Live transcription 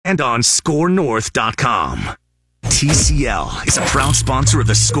and on ScoreNorth.com. TCL is a proud sponsor of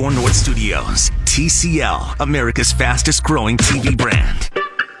the Score North Studios. TCL, America's fastest growing TV brand.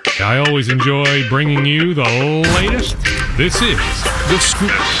 I always enjoy bringing you the latest. This is The Scoop.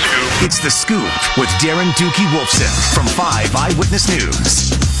 It's The Scoop with Darren Dookie Wolfson from 5 Eyewitness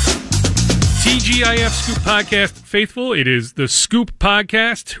News. TGIF Scoop Podcast faithful, it is The Scoop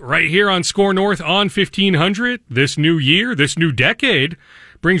Podcast right here on Score North on 1500. This new year, this new decade,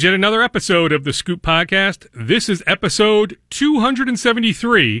 brings yet another episode of The Scoop Podcast. This is episode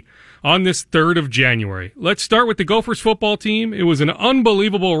 273 on this 3rd of January. Let's start with the Gophers football team. It was an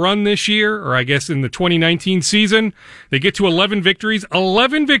unbelievable run this year, or I guess in the 2019 season. They get to 11 victories.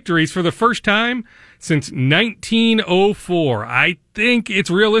 11 victories for the first time since 1904. I think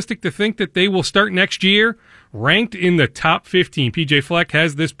it's realistic to think that they will start next year ranked in the top 15. PJ Fleck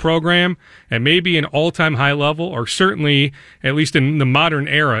has this program at maybe an all-time high level, or certainly, at least in the modern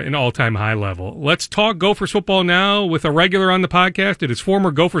era, an all-time high level. Let's talk Gophers football now with a regular on the podcast. It is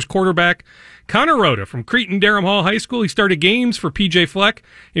former Gophers quarterback Conor Rhoda from Cretin-Derham Hall High School. He started games for PJ Fleck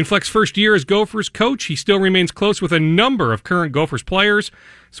in Fleck's first year as Gophers coach. He still remains close with a number of current Gophers players,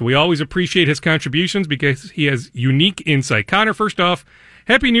 so we always appreciate his contributions because he has unique insight. Conor, first off,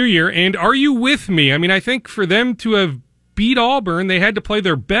 Happy New Year, and are you with me? I mean, I think for them to have beat Auburn, they had to play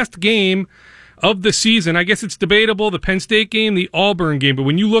their best game of the season. I guess it's debatable, the Penn State game, the Auburn game, but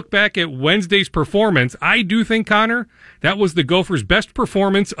when you look back at Wednesday's performance, I do think, Conor, that was the Gophers' best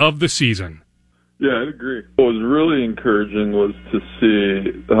performance of the season. Yeah, I'd agree. What was really encouraging was to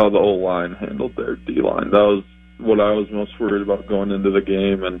see how the O-line handled their D-line. That was what I was most worried about going into the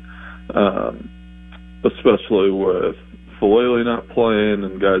game, and especially with Falele not playing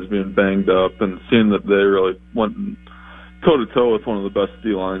and guys being banged up, and seeing that they really went toe-to-toe with one of the best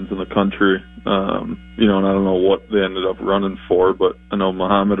D-lines in the country. And I don't know what they ended up running for, but I know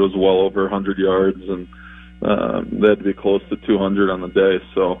Muhammad was well over 100 yards, and they had to be close to 200 on the day.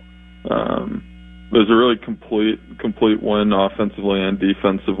 So it was a really complete win offensively and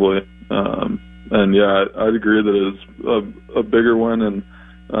defensively. I'd agree that it was a bigger win and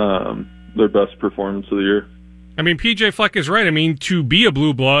their best performance of the year. I mean, PJ Fleck is right. I mean, to be a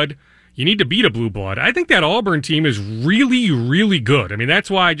blue blood, you need to beat a blue blood. I think that Auburn team is really, really good. I mean, that's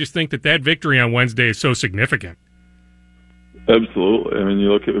why I just think that victory on Wednesday is so significant. Absolutely. I mean, you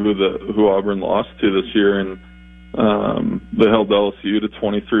look at who Auburn lost to this year, and they held LSU to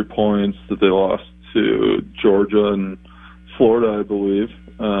 23 points, that they lost to Georgia and Florida, I believe.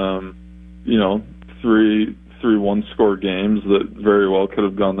 Three one-score games that very well could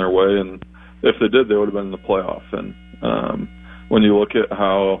have gone their way, and if they did, they would have been in the playoff. And when you look at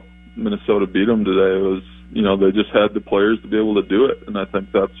how Minnesota beat them today, it was, they just had the players to be able to do it, and I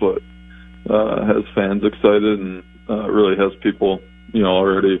think that's what has fans excited and really has people,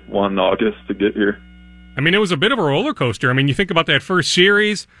 already wanting August to get here. I mean, it was a bit of a roller coaster. I mean, you think about that first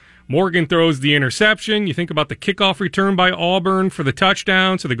series, Morgan throws the interception. You think about the kickoff return by Auburn for the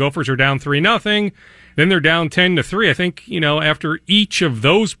touchdown, so the Gophers are down 3-0. Then they're down 10-3. I think, after each of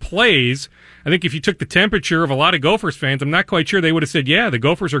those plays, I think if you took the temperature of a lot of Gophers fans, I'm not quite sure they would have said, yeah, the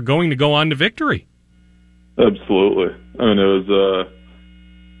Gophers are going to go on to victory. Absolutely. I mean, it was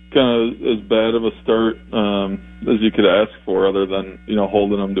kind of as bad of a start as you could ask for, other than,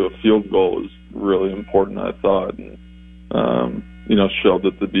 holding them to a field goal was really important, I thought. And, showed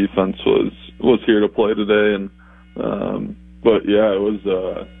that the defense was here to play today. And but yeah, it was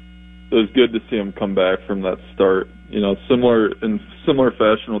good to see them come back from that start. Similar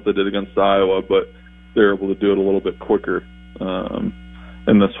fashion what they did against Iowa, but they were able to do it a little bit quicker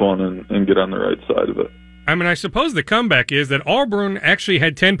in this one and get on the right side of it. I mean, I suppose the comeback is that Auburn actually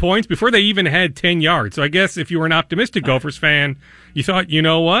had 10 points before they even had 10 yards. So I guess if you were an optimistic Gophers fan, you thought, you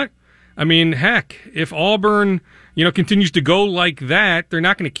know what? I mean, heck, if Auburn, continues to go like that, they're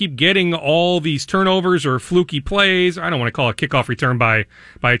not going to keep getting all these turnovers or fluky plays. I don't want to call a kickoff return by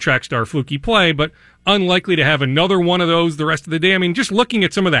a track star fluky play, but unlikely to have another one of those the rest of the day. I mean, just looking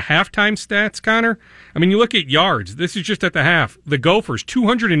at some of the halftime stats, Conor, I mean, you look at yards. This is just at the half. The Gophers,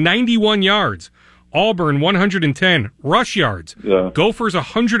 291 yards. Auburn, 110 rush yards. Yeah. Gophers,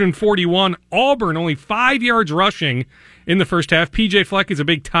 141. Auburn, only 5 yards rushing in the first half. PJ Fleck is a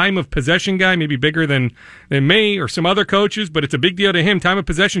big time of possession guy, maybe bigger than me or some other coaches, but it's a big deal to him. Time of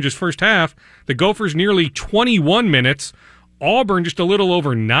possession, just first half. The Gophers, nearly 21 minutes. Auburn, just a little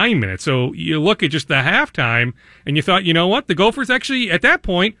over 9 minutes. So you look at just the halftime, and you thought, you know what? The Gophers actually, at that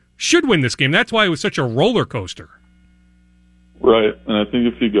point, should win this game. That's why it was such a roller coaster. Right, and I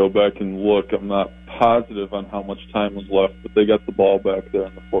think if you go back and look, I'm not positive on how much time was left, but they got the ball back there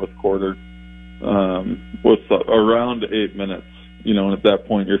in the fourth quarter with around 8 minutes. and at that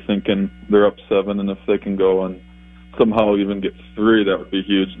point you're thinking they're up 7, and if they can go and somehow even get 3, that would be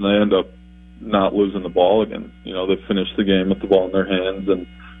huge, and they end up not losing the ball again. They finish the game with the ball in their hands, and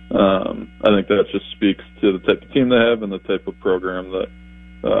I think that just speaks to the type of team they have and the type of program that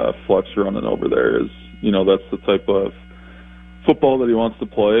Fleck's running over there. That's the type of football that he wants to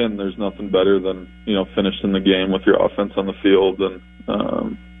play, and there's nothing better than finishing the game with your offense on the field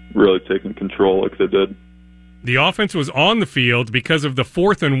and really taking control like they did. The offense was on the field because of the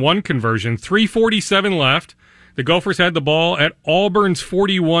 4th and 1 conversion. 3:47 left. The Gophers had the ball at Auburn's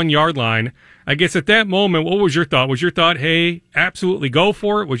 41-yard line. I guess at that moment, what was your thought? Was your thought, hey, absolutely go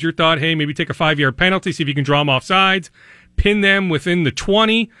for it? Was your thought, hey, maybe take a 5-yard penalty, see if you can draw them off sides, pin them within the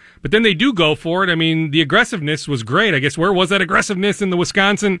 20? But then they do go for it. I mean, the aggressiveness was great. I guess where was that aggressiveness in the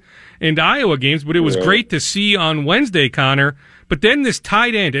Wisconsin and Iowa games? But it was great to see on Wednesday, Connor. But then this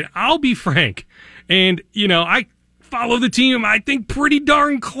tight end, and I'll be frank, and, I follow the team, I think, pretty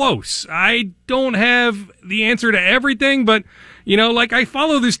darn close. I don't have the answer to everything, but, I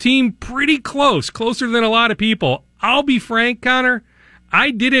follow this team pretty closer than a lot of people. I'll be frank, Connor,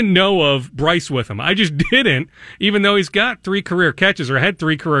 I didn't know of Bryce Witham. I just didn't, even though he's got 3 career catches or had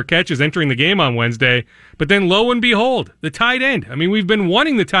 3 career catches entering the game on Wednesday. But then lo and behold, the tight end. I mean, we've been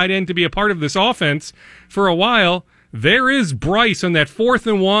wanting the tight end to be a part of this offense for a while. There is Bryce on that 4th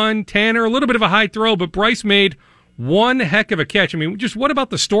and 1, Tanner, a little bit of a high throw, but Bryce made one heck of a catch. I mean, just what about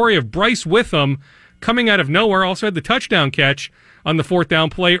the story of Bryce Witham coming out of nowhere? Also had the touchdown catch on the 4th down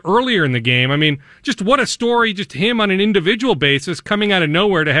play earlier in the game. I mean, just what a story, just him on an individual basis coming out of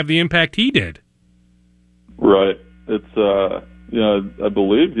nowhere to have the impact he did. Right. It's, I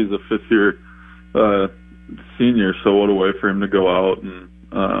believe he's a 5th-year senior, so what a way for him to go out. And,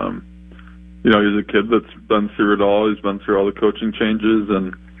 he's a kid that's been through it all. He's been through all the coaching changes,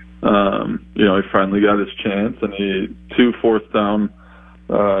 and he finally got his chance, and he 2 4th down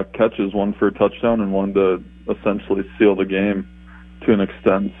catches, one for a touchdown and one to essentially seal the game to an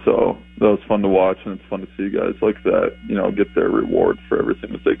extent. So that was fun to watch, and it's fun to see guys like that, get their reward for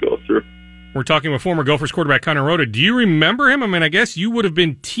everything that they go through. We're talking with former Gophers quarterback Conor Rhoda. Do you remember him? I mean, I guess you would have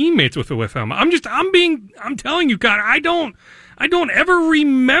been teammates with him. I'm telling you, Connor, I don't ever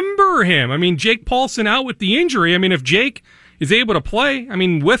remember him. I mean, Jake Paulson out with the injury. I mean, if Jake is able to play, I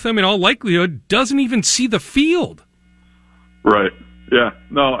mean, with him in all likelihood, doesn't even see the field. Right. Yeah.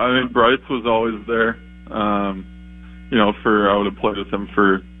 No, I mean, Bryce was always there. I would have played with him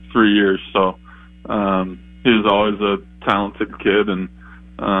for 3 years. So, he was always a talented kid, and,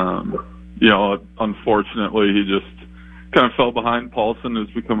 unfortunately he just kind of fell behind Paulson, who's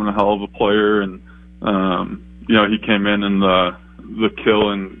becoming a hell of a player. And, he came in the Kill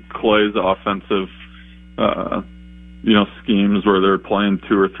and Clay's offensive, schemes where they're playing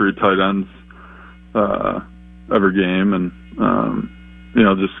 2 or 3 tight ends every game, and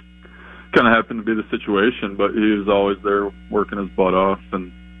just kind of happened to be the situation. But he was always there working his butt off,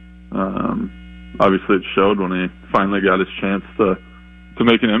 and obviously it showed when he finally got his chance to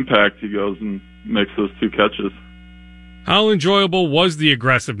make an impact. He goes and makes those 2 catches. How enjoyable was the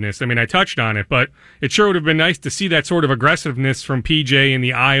aggressiveness? I mean, I touched on it, but it sure would have been nice to see that sort of aggressiveness from PJ in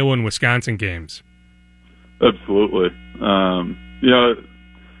the Iowa and Wisconsin games. Absolutely.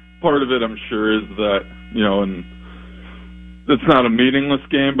 Part of it, I'm sure, is that, and it's not a meaningless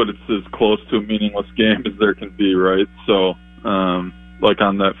game, but it's as close to a meaningless game as there can be, right? So, like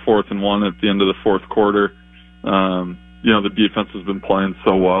on that 4th and 1 at the end of the 4th quarter, the defense has been playing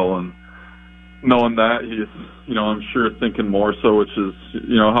so well, and knowing that, he's, I'm sure thinking more so, which is,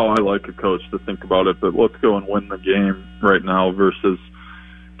 how I like a coach to think about it, but let's go and win the game right now versus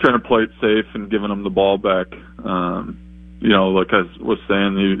trying to play it safe and giving them the ball back. Like I was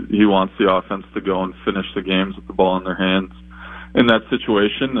saying, he wants the offense to go and finish the games with the ball in their hands in that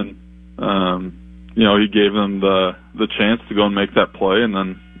situation. And, he gave them the chance to go and make that play, and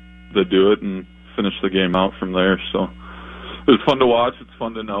then they do it and finish the game out from there. So it was fun to watch. It's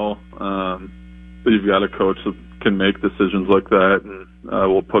fun to know that you've got a coach that can make decisions like that, and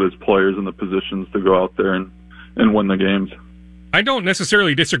will put his players in the positions to go out there and win the games. I don't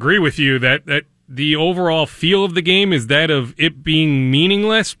necessarily disagree with you that the overall feel of the game is that of it being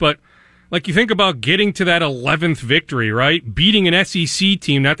meaningless, but like you think about getting to that 11th victory, right? Beating an SEC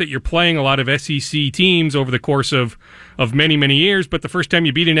team, not that you're playing a lot of SEC teams over the course of many, many years, but the first time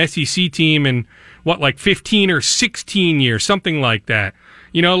you beat an SEC team in 15 or 16 years, something like that.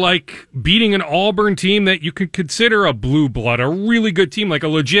 Like beating an Auburn team that you could consider a blue blood, a really good team, like a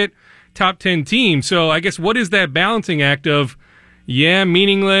legit top 10 team. So I guess what is that balancing act of,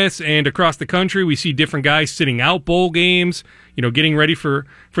 meaningless, and across the country we see different guys sitting out bowl games, getting ready for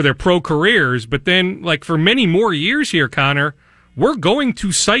their pro careers. But then, like, for many more years here, Connor, we're going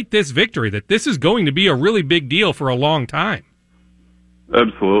to cite this victory, that this is going to be a really big deal for a long time.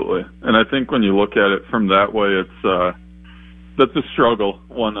 Absolutely. And I think when you look at it from that way, that's a struggle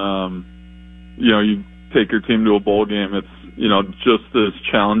when, you take your team to a bowl game. It's, just as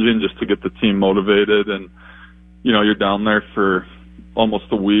challenging just to get the team motivated, and, you're down there for almost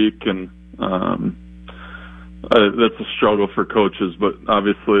a week, and that's a struggle for coaches, but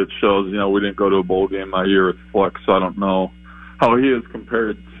obviously it shows, we didn't go to a bowl game my year with Fleck, so I don't know how he is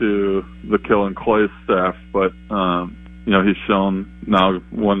compared to the Kill and Clay staff, but, he's shown now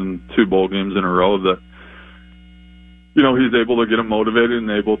 1 and 2 bowl games in a row that, he's able to get them motivated and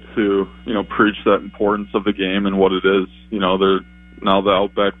able to, preach that importance of the game and what it is. They're now the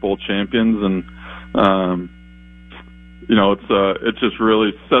Outback Bowl champions, and, it just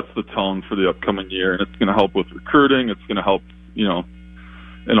really sets the tone for the upcoming year, and it's going to help with recruiting. It's going to help,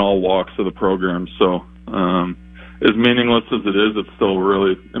 in all walks of the program. So, as meaningless as it is, it's still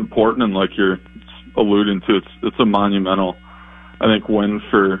really important. And like you're alluding to, it's a monumental, I think, win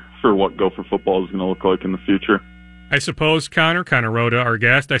for what Gopher football is going to look like in the future. I suppose, Conor Rhoda, our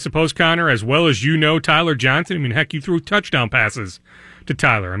guest, Conor, as well as Tyler Johnson, heck, you threw touchdown passes to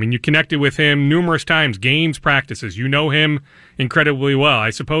Tyler. You connected with him numerous times, games, practices. You know him incredibly well.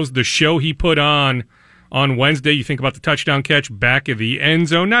 I suppose the show he put on Wednesday, you think about the touchdown catch back at the end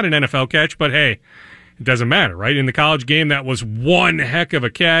zone, not an NFL catch, but hey, it doesn't matter, right? In the college game, that was one heck of a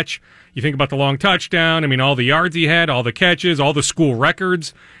catch. You think about the long touchdown, all the yards he had, all the catches, all the school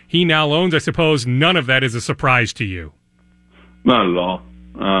records he now owns. I suppose none of that is a surprise to you. Not at all.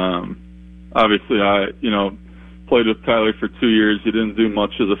 Obviously, I, played with Tyler for 2 years. He didn't do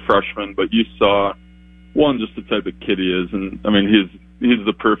much as a freshman, but you saw, one, just the type of kid he is. And, he's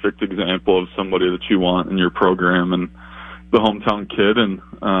the perfect example of somebody that you want in your program and the hometown kid. And,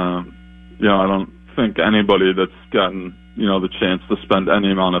 I don't think anybody that's gotten, the chance to spend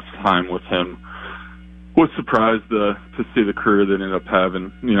any amount of time with him was surprised to see the career they ended up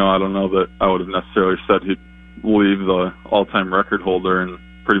having. I don't know that I would have necessarily said he'd leave the all-time record holder in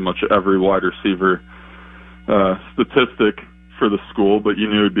pretty much every wide receiver statistic for the school, but you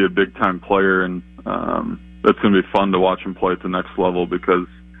knew he'd be a big-time player, and it's going to be fun to watch him play at the next level because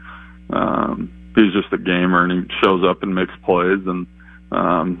he's just a gamer, and he shows up and makes plays, and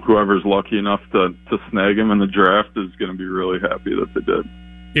whoever's lucky enough to snag him in the draft is going to be really happy that they did.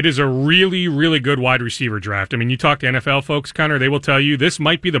 It is a really, really good wide receiver draft. You talk to NFL folks, Conor, they will tell you this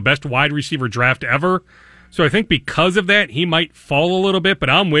might be the best wide receiver draft ever. So I think because of that, he might fall a little bit, but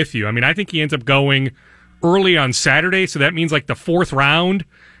I'm with you. I think he ends up going early on Saturday, so that means like the 4th round,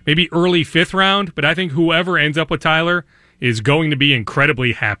 maybe early 5th round, but I think whoever ends up with Tyler is going to be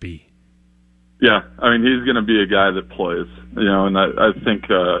incredibly happy. Yeah, he's going to be a guy that plays, and I think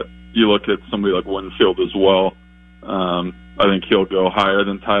you look at somebody like Winfield as well. I think he'll go higher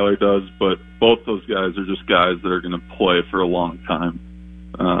than Tyler does, but both those guys are just guys that are going to play for a long time,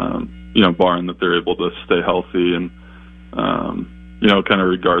 barring that they're able to stay healthy and, kind of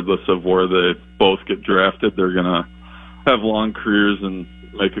regardless of where they both get drafted, they're going to have long careers and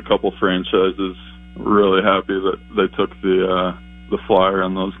make a couple franchises really happy that they took the flyer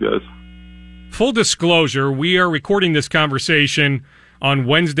on those guys. Full disclosure, we are recording this conversation on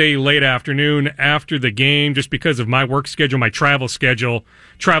Wednesday late afternoon after the game just because of my work schedule, my travel schedule,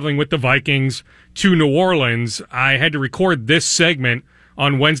 traveling with the Vikings to New Orleans. I had to record this segment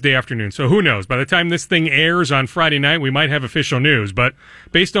on Wednesday afternoon. So who knows? By the time this thing airs on Friday night, we might have official news. But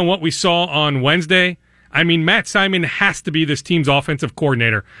based on what we saw on Wednesday, Matt Simon has to be this team's offensive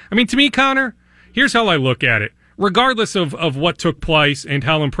coordinator. To me, Conor, here's how I look at it. Regardless of what took place and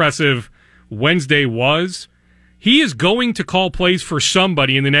how impressive Wednesday was, he is going to call plays for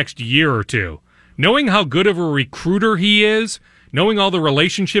somebody in the next year or two. Knowing how good of a recruiter he is, knowing all the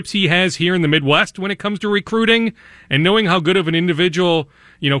relationships he has here in the Midwest when it comes to recruiting, and knowing how good of an individual,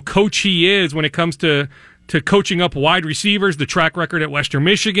 coach he is when it comes to coaching up wide receivers, the track record at Western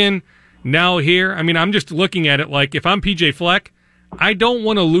Michigan, now here. I'm just looking at it like if I'm PJ Fleck, I don't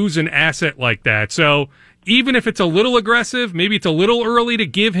want to lose an asset like that. So even if it's a little aggressive, maybe it's a little early to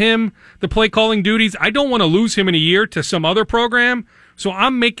give him the play calling duties, I don't want to lose him in a year to some other program. So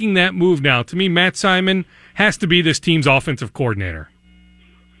I'm making that move now. To me, Matt Simon has to be this team's offensive coordinator.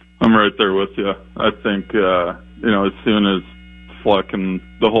 I'm right there with you. I think, as soon as Fleck and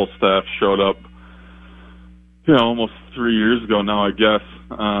the whole staff showed up, almost 3 years ago now, I guess,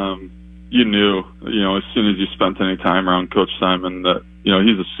 you knew, as soon as you spent any time around Coach Simon that,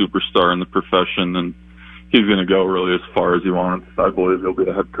 he's a superstar in the profession and he's going to go really as far as he wants. I believe he'll be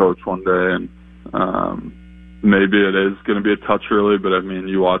a head coach one day, and maybe it is going to be a touch early, but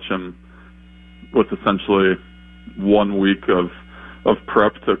you watch him with essentially 1 week of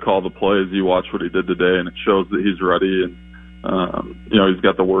prep to call the plays. You watch what he did today, and it shows that he's ready, and he's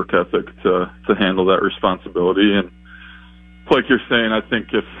got the work ethic to handle that responsibility. And like you're saying, I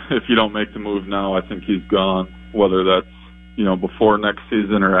think if you don't make the move now, I think he's gone, whether that's before next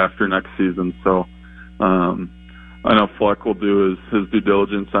season or after next season. So I know Fleck will do his due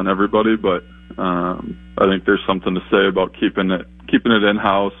diligence on everybody, but I think there's something to say about keeping it in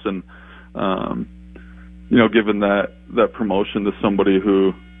house and giving that promotion to somebody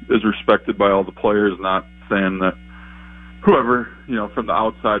who is respected by all the players. Not saying that whoever from the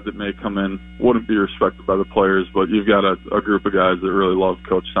outside that may come in wouldn't be respected by the players, but you've got a group of guys that really love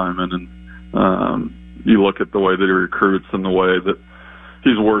Coach Simon, and you look at the way that he recruits and the way that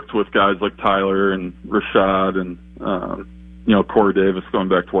he's worked with guys like Tyler and Rashad and Corey Davis going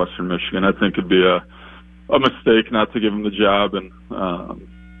back to Western Michigan. I think it'd be a mistake not to give him the job, and I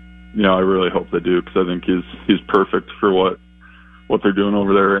really hope they do, because I think he's perfect for what they're doing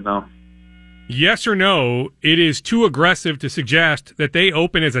over there right now. Yes or no, it is too aggressive to suggest that they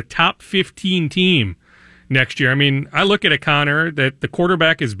open as a top 15 team next year. I mean, I look at it, Connor, that the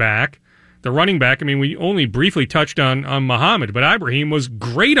quarterback is back. The running back, I mean, we only briefly touched on Muhammad, but Ibrahim was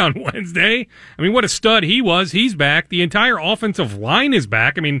great on Wednesday. I mean, what a stud he was. He's back. The entire offensive line is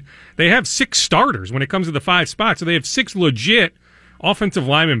back. I mean, they have 6 starters when it comes to the 5 spots, so they have 6 legit offensive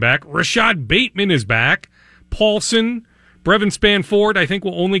linemen back. Rashad Bateman is back. Paulson, Brevin Spanford, I think,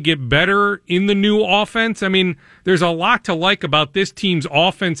 will only get better in the new offense. I mean, there's a lot to like about this team's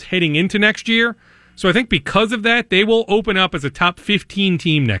offense heading into next year. So I think because of that, they will open up as a top 15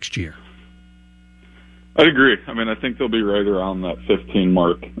 team next year. I'd agree. I mean, I think they'll be right around that 15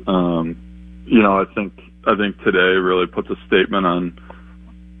 mark. I think today really puts a statement on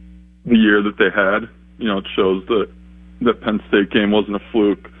the year that they had. It shows that Penn State game wasn't a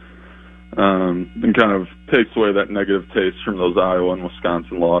fluke, and kind of takes away that negative taste from those Iowa and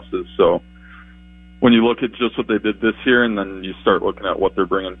Wisconsin losses. So when you look at just what they did this year, and then you start looking at what they're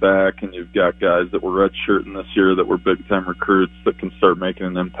bringing back, and you've got guys that were redshirting this year that were big-time recruits that can start making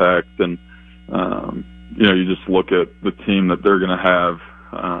an impact, and you just look at the team that they're going to have.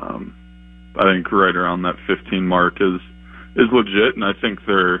 I think right around that 15 mark is legit, and I think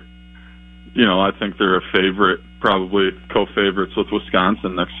they're a favorite, probably co-favorites with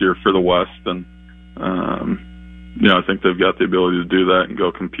Wisconsin next year for the West, and I think they've got the ability to do that and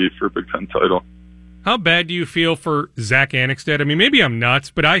go compete for a Big Ten title. How bad do you feel for Zach Annexstad? I mean, maybe I'm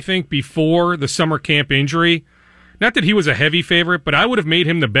nuts, but I think before the summer camp injury, not that he was a heavy favorite, but I would have made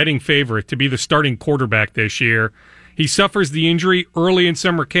him the betting favorite to be the starting quarterback this year. He suffers the injury early in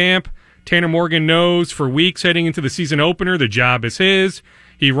summer camp. Tanner Morgan knows for weeks heading into the season opener the job is his.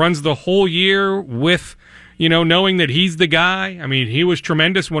 He runs the whole year with, knowing that he's the guy. I mean, he was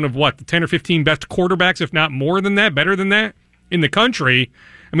tremendous, one of the 10 or 15 best quarterbacks, if not more than that, better than that, in the country.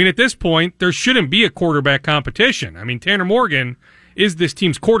 I mean, at this point, there shouldn't be a quarterback competition. I mean, Tanner Morgan is this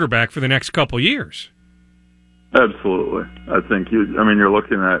team's quarterback for the next couple years. Absolutely. I think you're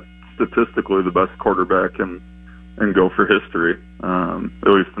looking at statistically the best quarterback in Gopher history,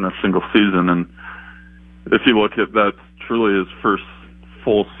 at least in a single season. And if you look at that, truly his first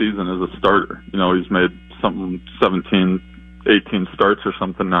full season as a starter. He's made something 17, 18 starts or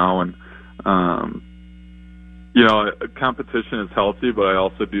something now. And, competition is healthy, but I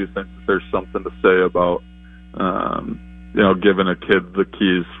also do think that there's something to say about, giving a kid the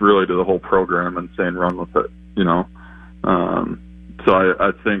keys really to the whole program and saying, run with it. So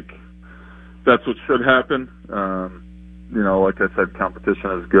I think that's what should happen. Like I said,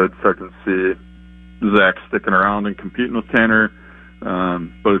 competition is good, so I can see Zach sticking around and competing with Tanner.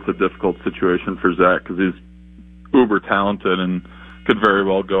 But it's a difficult situation for Zach because he's uber talented and could very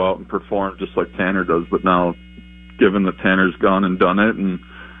well go out and perform just like Tanner does. But now, given that Tanner's gone and done it, and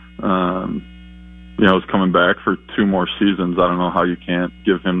is coming back for 2 more seasons, I don't know how you can't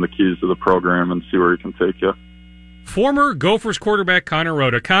give him the keys to the program and see where he can take you. Former Gophers quarterback Conor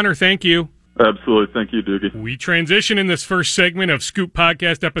Rhoda. Connor, thank you. Absolutely. Thank you, Doogie. We transition in this first segment of Scoop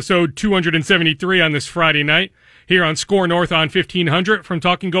Podcast episode 273 on this Friday night here on Score North on 1500 from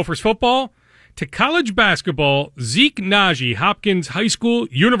Talking Gophers football to college basketball. Zeke Nnaji, Hopkins High School,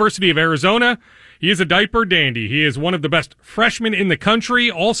 University of Arizona. He is a diaper dandy. He is one of the best freshmen in the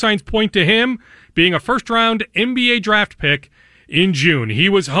country. All signs point to him being a first-round NBA draft pick in June. He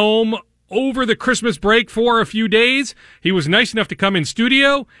was home over the Christmas break for a few days. He was nice enough to come in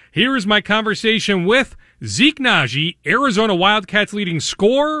studio. Here is my conversation with Zeke Nnaji, Arizona Wildcats leading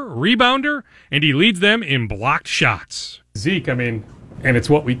scorer, rebounder, and he leads them in blocked shots. Zeke, I mean, and it's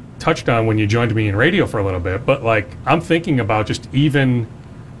what we touched on when you joined me in radio for a little bit, but I'm thinking about just even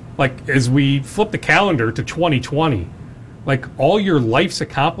as we flip the calendar to 2020, like all your life's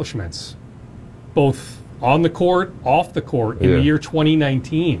accomplishments, both on the court, off the court, in the year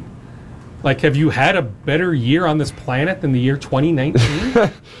 2019. Like, have you had a better year on this planet than the year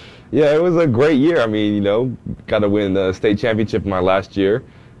 2019? Yeah, it was a great year. I mean, you know, got to win the state championship my last year,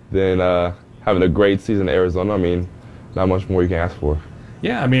 then having a great season in Arizona. I mean, not much more you can ask for.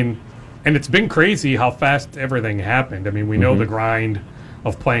 Yeah, I mean, and it's been crazy how fast everything happened. I mean, we know the grind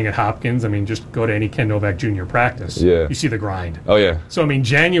of playing at Hopkins. I mean, just go to any Ken Novak Jr. practice. Yeah. You see the grind. Oh, yeah. So, I mean,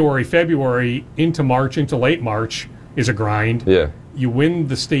 January, February, into March, into late March is a grind. Yeah. You win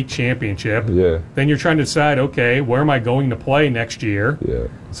the state championship. Yeah. Then you're trying to decide, okay, where am I going to play next year? Yeah.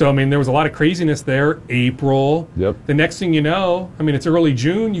 So, I mean, there was a lot of craziness there. April. Yep. The next thing you know, I mean, it's early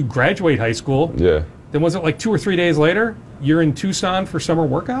June. You graduate high school. Yeah. Then was it like 2 or 3 days later, you're in Tucson for summer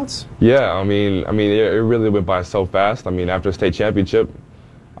workouts? Yeah, I mean, it really went by so fast. I mean, after the state championship,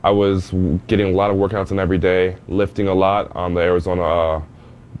 I was getting a lot of workouts in every day, lifting a lot on the Arizona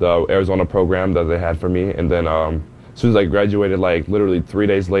program that they had for me. And then as soon as I graduated, like literally 3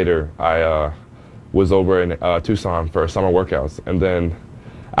 days later, I was over in Tucson for summer workouts. And then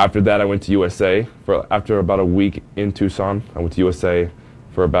after that, I went to USA. After about a week in Tucson, I went to USA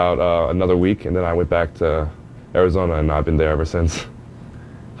for about another week, and then I went back to Arizona, and I've been there ever since.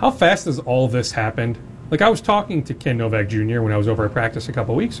 How fast has all this happened? Like, I was talking to Ken Novak Jr. when I was over at practice a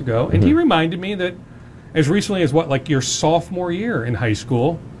couple weeks ago, and he reminded me that as recently as, like your sophomore year in high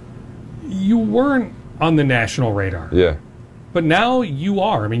school, you weren't on the national radar. Yeah. But now you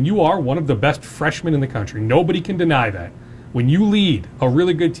are. I mean, you are one of the best freshmen in the country. Nobody can deny that. When you lead a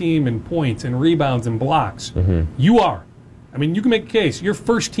really good team in points and rebounds and blocks, you are. I mean, you can make a case. You're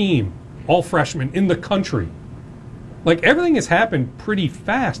first team, all freshmen in the country. Like, everything has happened pretty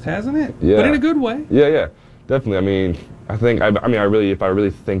fast, hasn't it? Yeah. But in a good way. Yeah, definitely. I mean, if I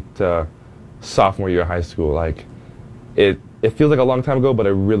really think to sophomore year of high school, like, it feels like a long time ago, but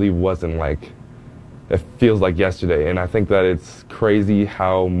it really wasn't. Like, it feels like yesterday. And I think that it's crazy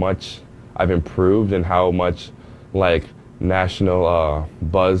how much I've improved and how much, like, national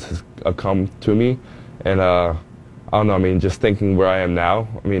buzz has come to me. And I don't know, I mean, just thinking where I am now,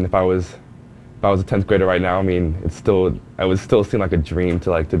 I mean, if I was a 10th grader right now, I mean, I would still seem like a dream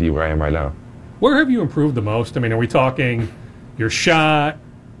to be where I am right now. Where have you improved the most? I mean, are we talking your shot,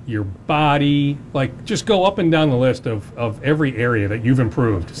 your body? Like, just go up and down the list of every area that you've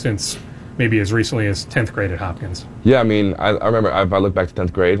improved since maybe as recently as 10th grade at Hopkins. Yeah, I mean, I remember if I look back to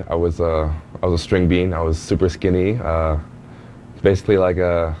 10th grade, I was a string bean. I was super skinny, basically like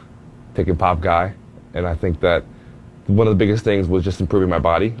a pick and pop guy. And I think that one of the biggest things was just improving my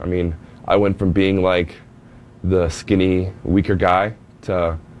body. I mean, I went from being like the skinny, weaker guy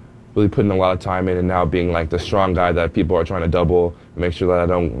to really putting a lot of time in, and now being like the strong guy that people are trying to double and make sure that I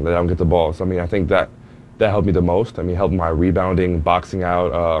don't get the ball. So I mean, I think that helped me the most. I mean, helped my rebounding, boxing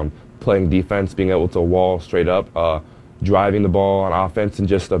out, playing defense, being able to wall straight up, driving the ball on offense, and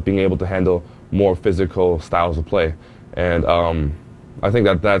just being able to handle more physical styles of play. And I think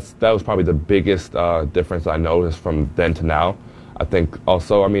that was probably the biggest difference I noticed from then to now. I think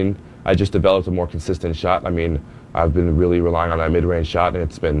also, I mean, I just developed a more consistent shot. I mean, I've been really relying on that mid-range shot, and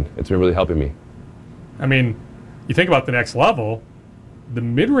it's been really helping me. I mean, you think about the next level, the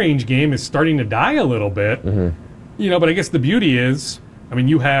mid-range game is starting to die a little bit. You know, but I guess the beauty is, I mean,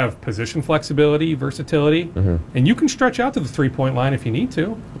 you have position flexibility, versatility, and you can stretch out to the three-point line if you need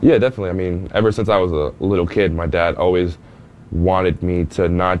to. Yeah, definitely. I mean, ever since I was a little kid, my dad always wanted me to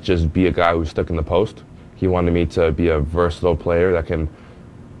not just be a guy who's stuck in the post. He wanted me to be a versatile player that can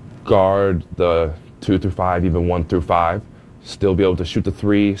guard the 2 through 5, even 1 through 5, still be able to shoot the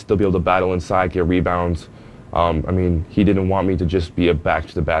 3, still be able to battle inside, get rebounds. I mean, he didn't want me to just be a back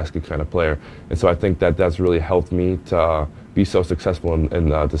to the basket kind of player. And so I think that that's really helped me to be so successful in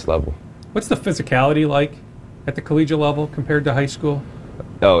this level. What's the physicality like at the collegiate level compared to high school?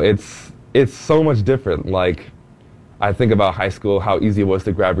 Oh, it's so much different. Like, I think about high school, how easy it was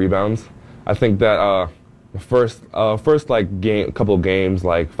to grab rebounds. I think that first like couple of games,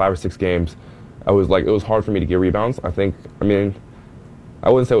 like 5 or 6 games, it was hard for me to get rebounds. I mean, I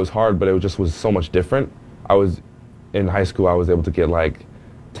wouldn't say it was hard, but it was so much different. In high school, I was able to get like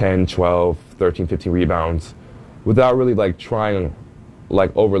 10, 12, 13, 15 rebounds without really like trying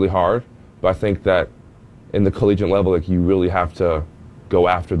like overly hard. But I think that in the collegiate level, like, you really have to go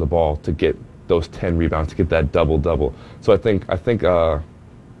after the ball to get those 10 rebounds, to get that double-double. So I think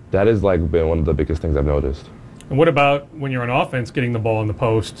that has like been one of the biggest things I've noticed. And what about when you're on offense, getting the ball in the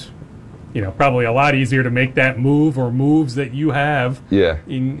post? You know, probably a lot easier to make that move or moves that you have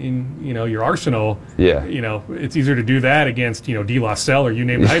in you know, your arsenal. Yeah. You know, it's easier to do that against, you know, De La Salle or you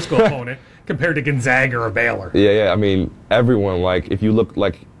name the high school opponent compared to Gonzaga or Baylor. Yeah. I mean, everyone, like, if you look,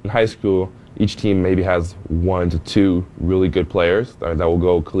 like, in high school, each team maybe has 1 to 2 really good players that will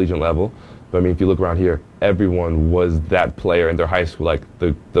go collegiate level. But, I mean, if you look around here, everyone was that player in their high school, like,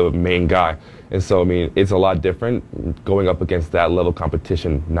 the main guy. And so, I mean, it's a lot different going up against that level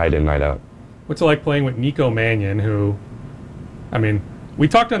competition night in, night out. What's it like playing with Nico Mannion, who, I mean, we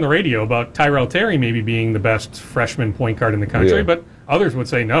talked on the radio about Tyrell Terry maybe being the best freshman point guard in the country, but others would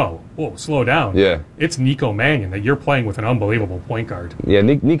say, no, whoa, slow down. Yeah. It's Nico Mannion that you're playing with an unbelievable point guard. Yeah,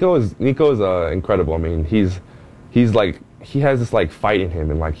 Nico is incredible. I mean, he's like, he has this like fight in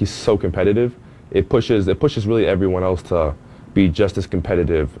him, and like he's so competitive. It pushes really everyone else to be just as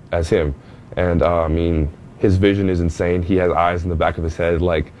competitive as him. And I mean, his vision is insane. He has eyes in the back of his head.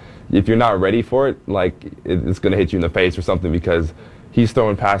 Like, if you're not ready for it, like it's gonna hit you in the face or something, because he's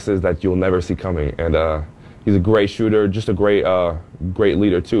throwing passes that you'll never see coming. And he's a great shooter, just a great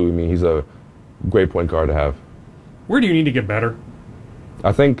leader too. I mean, he's a great point guard to have. Where do you need to get better?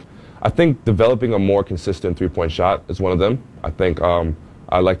 I think developing a more consistent three-point shot is one of them. I think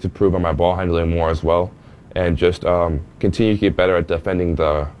I like to improve on my ball handling more as well, and just continue to get better at defending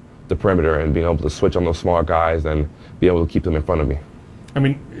the perimeter and being able to switch on those small guys and be able to keep them in front of me. I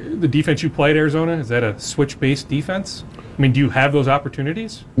mean, the defense you play at Arizona, is that a switch-based defense? I mean, do you have those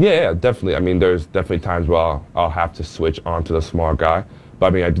opportunities? Yeah, definitely. I mean, there's definitely times where I'll have to switch onto the small guy. But I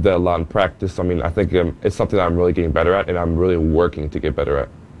mean, I do that a lot in practice. I mean, I think it's something that I'm really getting better at, and I'm really working to get better at.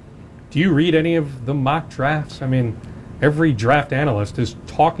 Do you read any of the mock drafts? I mean, every draft analyst is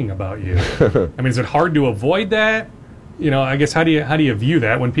talking about you. I mean, is it hard to avoid that? You know, I guess how do you view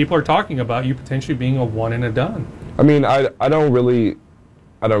that when people are talking about you potentially being a one and a done? I mean, I don't really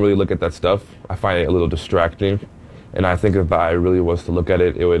look at that stuff. I find it a little distracting, and I think if I really was to look at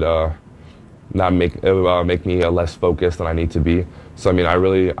it, it would make me less focused than I need to be. So I mean, I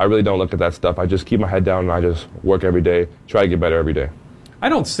really don't look at that stuff. I just keep my head down and I just work every day, try to get better every day. I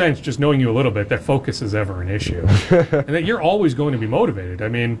don't sense, just knowing you a little bit, that focus is ever an issue, and that you're always going to be motivated. I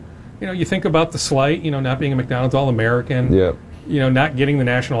mean, you know, you think about the slight, you know, not being a McDonald's All-American, Yeah. you know, not getting the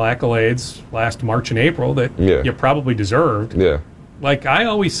national accolades last March and April that you probably deserved. Yeah. Like, I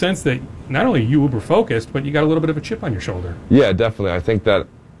always sense that not only you uber focused, but you got a little bit of a chip on your shoulder. Yeah, definitely. I think that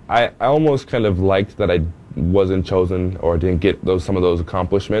I almost kind of liked that I wasn't chosen or didn't get some of those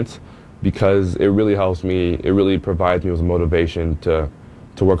accomplishments, because it really helps me. It really provides me with motivation to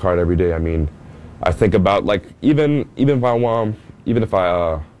work hard every day. I mean, I think about, like, even if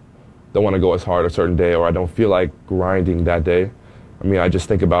I don't want to go as hard a certain day, or I don't feel like grinding that day, I mean, I just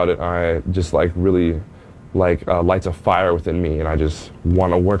think about it. I just like really lights a fire within me, and I just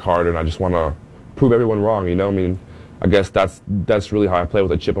want to work harder, and I just want to prove everyone wrong. You know, I mean, I guess that's really how I play,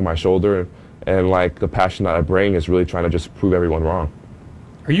 with a chip on my shoulder, and like the passion that I bring is really trying to just prove everyone wrong.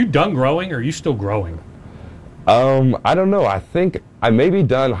 Are you done growing, or are you still growing? I don't know. I think I may be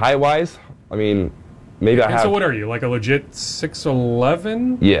done height-wise. I mean, maybe I have. So what are you, like a legit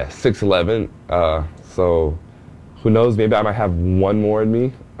 6'11"? Yeah, 6'11". So who knows? Maybe I might have one more in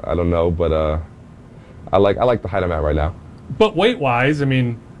me. I don't know, but I like the height I'm at right now. But weight-wise, I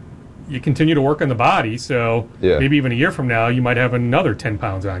mean, you continue to work on the body, so maybe even a year from now you might have another 10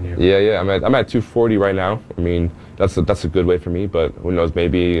 pounds on you. Yeah. I'm at 240 right now. I mean, that's a good weight for me, but who knows?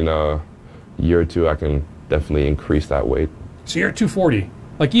 Maybe in a year or two I can definitely increase that weight. So you're at 240.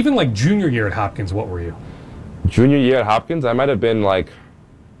 Like, even like junior year at Hopkins, what were you? Junior year at Hopkins, I might have been like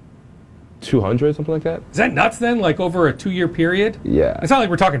 200, something like that. Is that nuts then, like over a 2-year period? Yeah. It's not like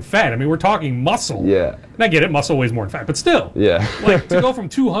we're talking fat. I mean, we're talking muscle. Yeah. And I get it, muscle weighs more than fat, but still. Yeah. Like, to go from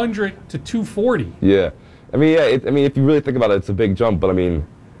 200 to 240. Yeah. I mean, if you really think about it, it's a big jump, but I mean,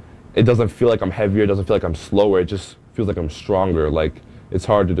 it doesn't feel like I'm heavier, it doesn't feel like I'm slower, it just feels like I'm stronger. Like, it's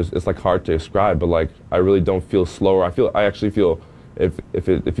hard to describe, but like, I really don't feel slower. I actually feel, if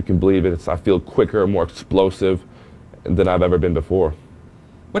you can believe it, I feel quicker, more explosive than I've ever been before.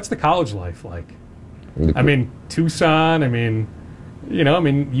 What's the college life like? I mean, Tucson, I mean,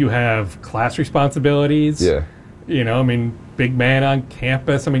 you have class responsibilities. Yeah. Big man on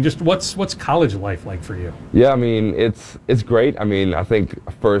campus. I mean, just what's college life like for you? Yeah, I mean, it's great. I mean, I think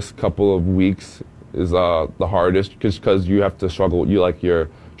first couple of weeks is the hardest, because you have to struggle. You're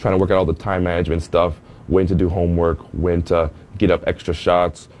trying to work out all the time management stuff, when to do homework, when to get up extra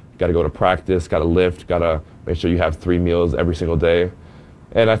shots, got to go to practice, got to lift, got to make sure you have 3 meals every single day.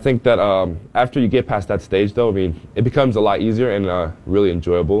 And I think that after you get past that stage, though, I mean, it becomes a lot easier and really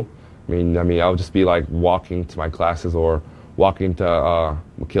enjoyable. I mean, I'll just be like walking to my classes or walking to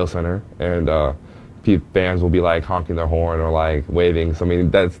McKeel Center, and fans will be like honking their horn or like waving. So I mean,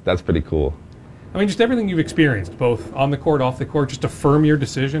 that's pretty cool. I mean, just everything you've experienced, both on the court, off the court, just affirm your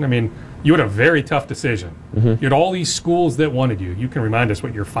decision. I mean, you had a very tough decision. Mm-hmm. You had all these schools that wanted you. You can remind us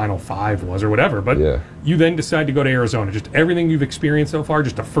what your final 5 was or whatever, but you then decided to go to Arizona. Just everything you've experienced so far,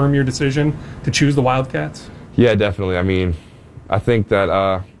 just affirm your decision to choose the Wildcats? Yeah, definitely. I mean, I think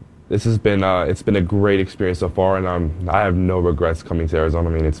that this has been it's been a great experience so far, and I have no regrets coming to Arizona.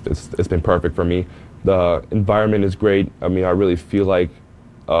 I mean, it's been perfect for me. The environment is great. I mean, I really feel like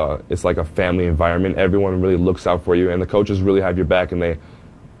it's like a family environment. Everyone really looks out for you, and the coaches really have your back, and they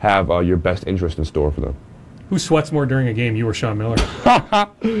have your best interest in store for them. Who sweats more during a game, you or Sean Miller?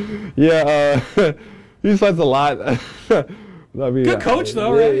 Yeah, he sweats a lot. I mean, good coach,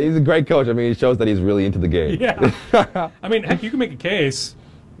 though, right? He's a great coach. I mean, he shows that he's really into the game. Yeah. I mean, heck, you can make a case.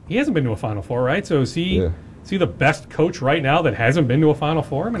 He hasn't been to a Final Four, right? So is he the best coach right now that hasn't been to a Final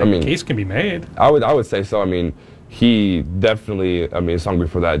Four? I mean, a case can be made. I would say so. I mean, he definitely, is hungry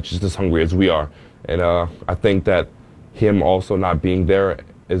for that, just as hungry as we are. And I think that him also not being there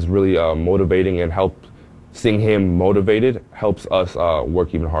is really motivating, and seeing him motivated helps us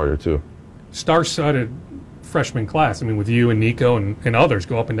work even harder too. Star-studded freshman class. I mean, with you and Nico and others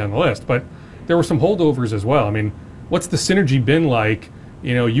go up and down the list, but there were some holdovers as well. I mean, what's the synergy been like?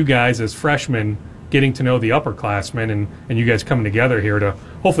 You know, you guys as freshmen getting to know the upperclassmen, and you guys coming together here to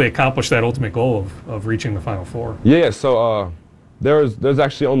hopefully accomplish that ultimate goal of reaching the Final Four. Yeah. So there's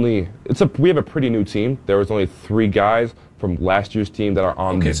actually we have a pretty new team. There was only 3 guys from last year's team that are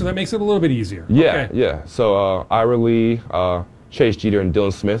on. Okay, so that makes it a little bit easier. Yeah, okay. Yeah. So Ira Lee, Chase Jeter, and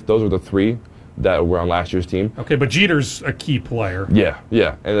Dylan Smith, those were the 3 that were on last year's team. Okay, but Jeter's a key player. Yeah.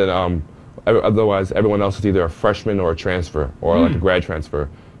 And then otherwise, everyone else is either a freshman or a transfer, or like a grad transfer.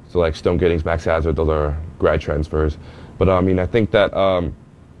 So like Stone Giddings, Max Hazard, those are grad transfers. But I think that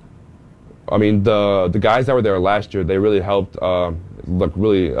the guys that were there last year, they really helped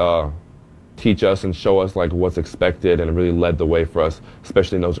teach us and show us like what's expected, and really led the way for us,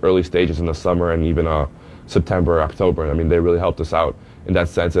 especially in those early stages in the summer and even September, October. I mean, they really helped us out in that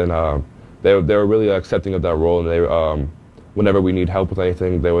sense, and they were really accepting of that role. And they whenever we need help with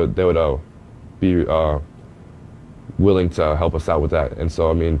anything, they would be willing to help us out with that. And so,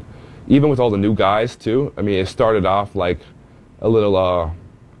 I mean, even with all the new guys too, I mean, it started off like a little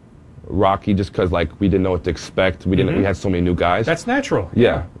rocky, just because like we didn't know what to expect. We had so many new guys. That's natural.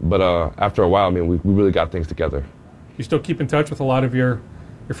 Yeah. But after a while, I mean, we really got things together. You still keep in touch with a lot of your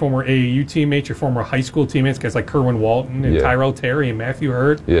former AAU teammates, your former high school teammates, guys like Kerwin Walton and Tyrell Terry and Matthew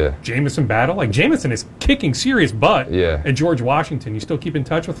Hurt. Yeah. Jamison Battle. Like, Jamison is kicking serious butt at George Washington. You still keep in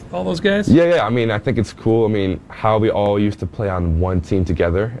touch with all those guys? Yeah. I mean, I think it's cool. I mean, how we all used to play on one team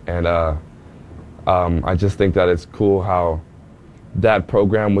together. And I just think that it's cool how that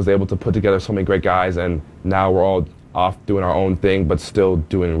program was able to put together so many great guys, and now we're all off doing our own thing, but still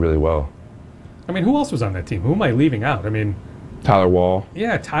doing really well. I mean, who else was on that team? Who am I leaving out? I mean, Tyler Wall.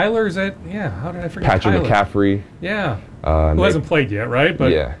 Yeah, Tyler's at, how did I forget Patrick Tyler? McCaffrey. Yeah. Who hasn't played yet, right?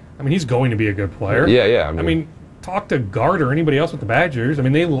 But I mean, he's going to be a good player. Yeah. I mean, talk to Gard or anybody else with the Badgers. I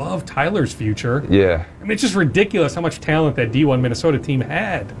mean, they love Tyler's future. Yeah. I mean, it's just ridiculous how much talent that D1 Minnesota team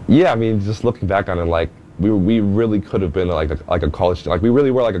had. Yeah, I mean, just looking back on it, like, we really could have been like a college, like we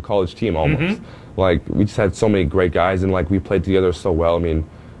really were like a college team almost. Like, we just had so many great guys, and like we played together so well. I mean,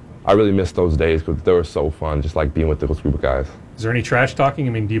 I really miss those days because they were so fun, just like being with those group of guys. Is there any trash talking?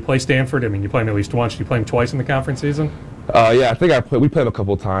 I mean, do you play Stanford? I mean, you play them at least once. Do you play them twice in the conference season? Yeah, I think we played them a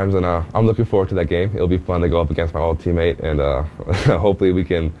couple of times, and I'm looking forward to that game. It'll be fun to go up against my old teammate, and hopefully we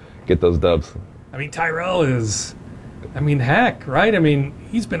can get those dubs. I mean, Tyrell is, heck, right? I mean,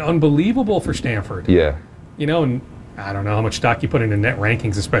 he's been unbelievable for Stanford. Yeah. You know, and I don't know how much stock you put into net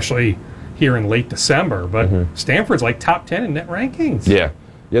rankings, especially here in late December, but Stanford's like top 10 in net rankings. Yeah.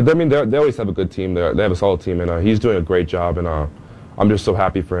 I mean, they always have a good team. They have a solid team, and he's doing a great job. And I'm just so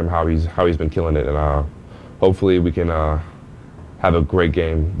happy for him how he's been killing it. And hopefully we can have a great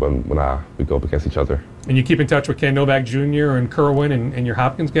game when we go up against each other. And you keep in touch with Ken Novak Jr. and Kerwin and your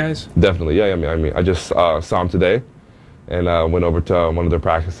Hopkins guys? Definitely, yeah. I mean, I just saw him today, and went over to one of their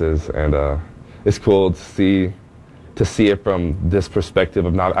practices, and it's cool to see it from this perspective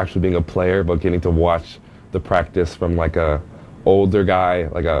of not actually being a player, but getting to watch the practice from like a older guy,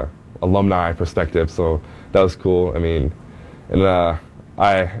 like a alumni perspective. So that was cool. I mean, and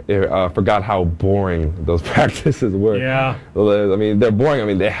I forgot how boring those practices were. Yeah. I mean, they're boring. I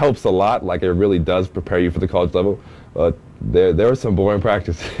mean, it helps a lot. Like, it really does prepare you for the college level. But there were some boring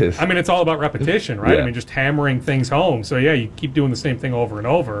practices. I mean, it's all about repetition, right? Yeah. I mean, just hammering things home. So, yeah, you keep doing the same thing over and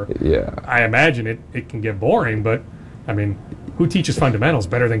over. Yeah. I imagine it can get boring, but, I mean, who teaches fundamentals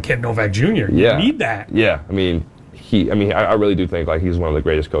better than Ken Novak Jr.? You need that. Yeah. I mean, I really do think, like, he's one of the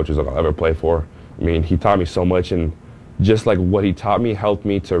greatest coaches I'll ever play for. I mean, he taught me so much, and just, like, what he taught me helped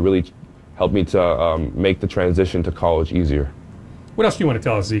me to really helped me to make the transition to college easier. What else do you want to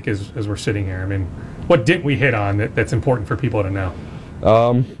tell us, Zeke, as we're sitting here? I mean, what didn't we hit on that's important for people to know?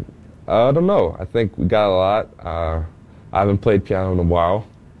 I don't know. I think we got a lot. I haven't played piano in a while.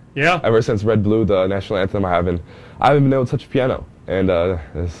 Yeah. Ever since Red Blue, the national anthem, I haven't been able to touch a piano, and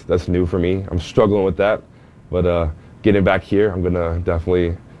that's new for me. I'm struggling with that, but getting back here, I'm gonna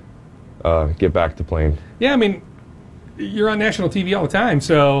definitely get back to playing. Yeah, I mean, you're on national TV all the time,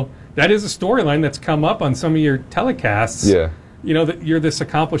 so that is a storyline that's come up on some of your telecasts. Yeah. You know, that you're this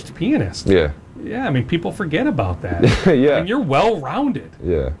accomplished pianist. Yeah. Yeah, I mean, people forget about that. Yeah. And you're well-rounded.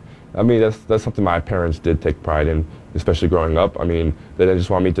 Yeah. I mean, that's something my parents did take pride in, especially growing up. I mean, they didn't just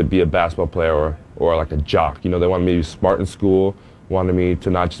want me to be a basketball player or like a jock. You know, they wanted me to be smart in school, wanted me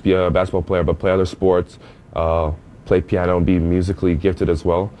to not just be a basketball player, but play other sports, play piano, and be musically gifted as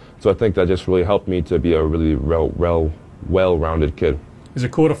well. So I think that just really helped me to be a really well-rounded kid. Is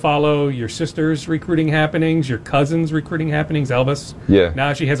it cool to follow your sister's recruiting happenings, your cousin's recruiting happenings, Elvis? Yeah.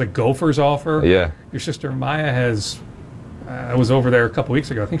 Now she has a Gophers offer. Yeah. Your sister Maya has, I was over there a couple weeks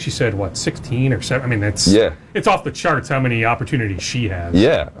ago. I think she said, 16 or 7? I mean, it's off the charts how many opportunities she has.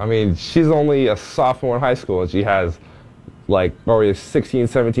 Yeah. I mean, she's only a sophomore in high school, and she has, like, already 16,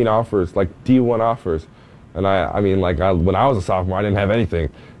 17 offers, like D1 offers. And when I was a sophomore, I didn't have anything.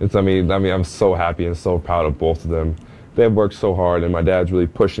 I'm so happy and so proud of both of them. They've worked so hard, and my dad's really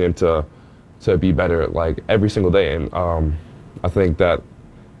pushing him to be better, like, every single day. And I think that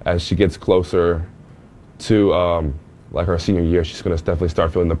as she gets closer to like her senior year, she's going to definitely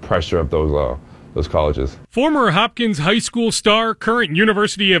start feeling the pressure of those colleges. Former Hopkins High School star, current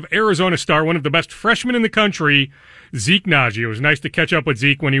University of Arizona star, one of the best freshmen in the country, Zeke Nnaji. It was nice to catch up with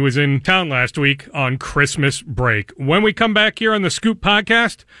Zeke when he was in town last week on Christmas break. When we come back here on the Scoop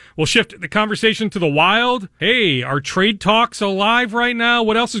Podcast, we'll shift the conversation to the Wild. Hey, are trade talks alive right now?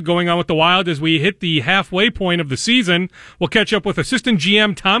 What else is going on with the Wild as we hit the halfway point of the season? We'll catch up with assistant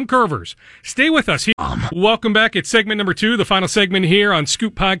GM Tom Kurvers. Stay with us here. Welcome back. It's segment number 2, the final segment here on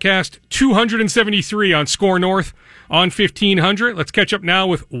Scoop Podcast 273 on Score North on 1500. Let's catch up now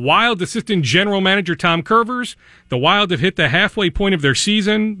with Wild assistant general manager Tom Kurvers. The Wild have hit the halfway point of their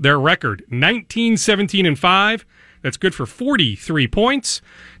season. Their record, 19-17-5. That's good for 43 points.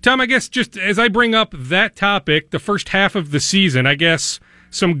 Tom, I guess just as I bring up that topic, the first half of the season, I guess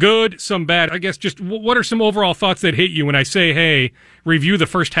some good, some bad. I guess just what are some overall thoughts that hit you when I say, hey, review the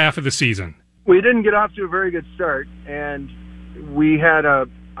first half of the season? We didn't get off to a very good start, and we had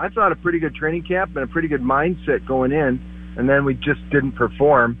I thought, a pretty good training camp and a pretty good mindset going in, and then we just didn't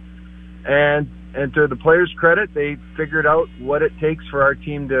perform. And to the players' credit, they figured out what it takes for our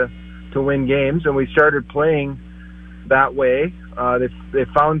team to win games, and we started playing that way. They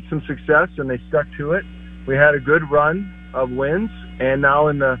found some success, and they stuck to it. We had a good run of wins, and now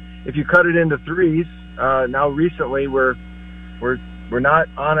if you cut it into threes, now recently we're not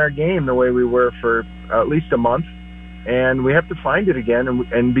on our game the way we were for at least a month. And we have to find it again.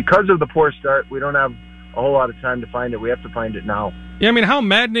 And because of the poor start, we don't have a whole lot of time to find it. We have to find it now. Yeah, I mean, how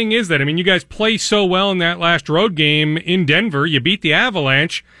maddening is that? I mean, you guys play so well in that last road game in Denver. You beat the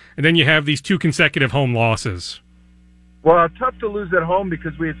Avalanche, and then you have these 2 consecutive home losses. Well, tough to lose at home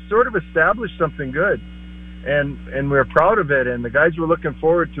because we had sort of established something good. And we were proud of it. And the guys were looking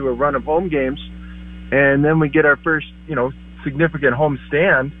forward to a run of home games. And then we get our first, significant home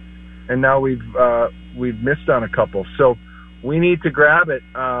stand. And now we've missed on a couple, so we need to grab it.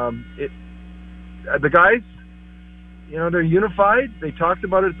 The guys, they're unified. They talked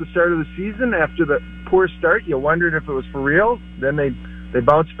about it at the start of the season. After the poor start, you wondered if it was for real. Then they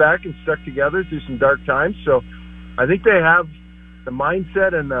bounced back and stuck together through some dark times. So I think they have the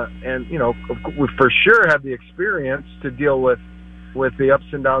mindset and we for sure have the experience to deal with the ups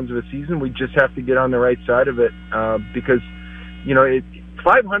and downs of a season. We just have to get on the right side of it because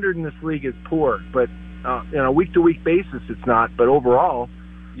 500 in this league is poor, but on a week-to-week basis, it's not. But overall,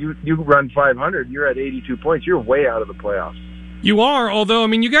 you run 500, you're at 82 points. You're way out of the playoffs. You are, although, I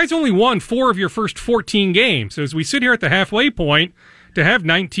mean, you guys only won 4 of your first 14 games. So as we sit here at the halfway point, to have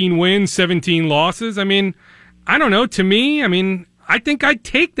 19 wins, 17 losses, I mean, I don't know. To me, I mean, I think I'd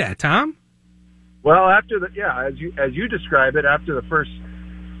take that, Tom. Well, as you describe it, after the first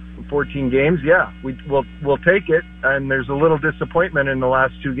 14 games, yeah, we'll take it. And there's a little disappointment in the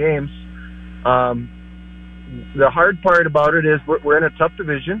last 2 games. The hard part about it is we're in a tough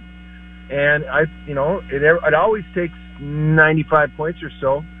division, and it always takes 95 points or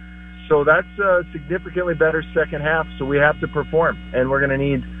so. So that's a significantly better second half. So we have to perform, and we're going to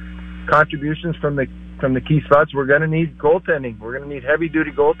need contributions from the key spots. We're going to need goaltending. We're going to need heavy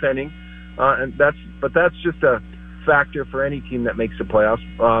duty goaltending, and that's just a factor for any team that makes the playoffs.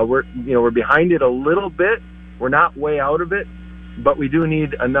 We're behind it a little bit. We're not way out of it, but we do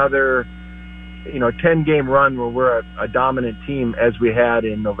need another 10-game run where we're a dominant team as we had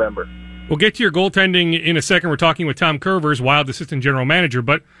in November. We'll get to your goaltending in a second. We're talking with Tom Kurvers, Wild assistant general manager.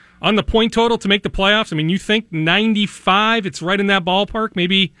 But on the point total to make the playoffs, I mean, you think 95, it's right in that ballpark,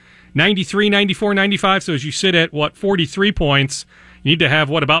 maybe 93, 94, 95. So as you sit at, 43 points, you need to have,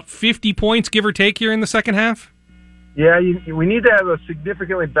 about 50 points, give or take, here in the second half? Yeah, we need to have a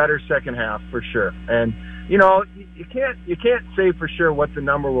significantly better second half for sure. And, you can't say for sure what the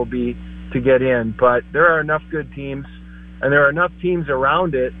number will be to get in, but there are enough good teams, and there are enough teams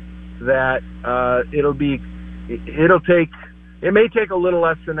around it that it may take a little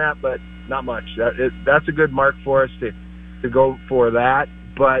less than that, but not much. That's a good mark for us to go for that.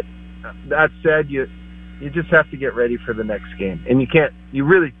 But that said, you just have to get ready for the next game, and you get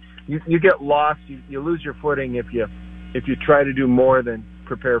lost. You lose your footing if you try to do more than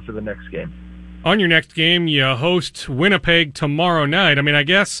prepare for the next game. On your next game, you host Winnipeg tomorrow night. I mean, I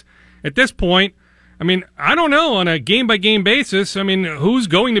guess at this point, I don't know, on a game-by-game basis, who's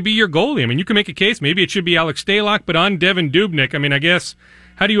going to be your goalie? You can make a case. Maybe it should be Alex Stalock, but on Devin Dubnyk, I guess,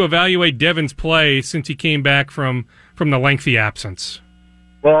 how do you evaluate Devin's play since he came back from the lengthy absence?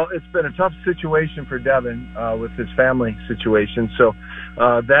 Well, it's been a tough situation for Devin with his family situation. So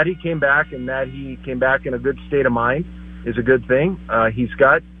that he came back and that he came back in a good state of mind is a good thing. He's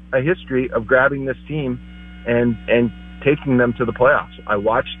got a history of grabbing this team and taking them to the playoffs. I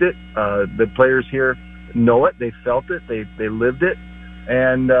watched it. The players here know it. They felt it. They lived it.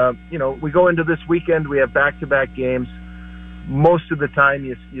 And, we go into this weekend. We have back-to-back games. Most of the time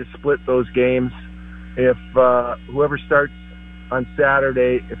you split those games. If whoever starts on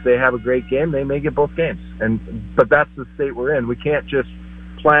Saturday, if they have a great game, they may get both games. But that's the state we're in. We can't just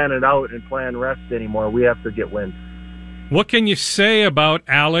plan it out and plan rest anymore. We have to get wins. What can you say about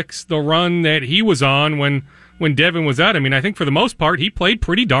Alex, the run that he was on when Devin was out? I think for the most part, he played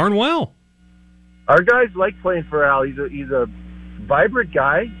pretty darn well. Our guys like playing for Al. He's a vibrant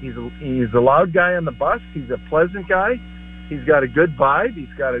guy. He's a loud guy on the bus. He's a pleasant guy. He's got a good vibe.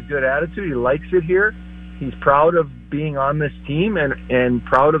 He's got a good attitude. He likes it here. He's proud of being on this team and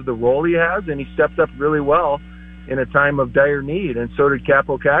proud of the role he has, and he stepped up really well in a time of dire need. And so did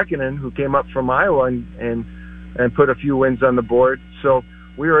Capo Kakinen, who came up from Iowa and put a few wins on the board. So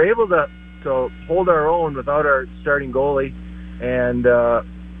we were able to hold our own without our starting goalie. And,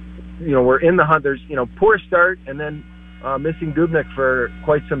 we're in the hunt. There's, poor start and then missing Dubnyk for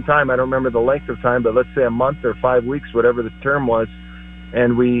quite some time. I don't remember the length of time, but let's say a month or 5 weeks, whatever the term was.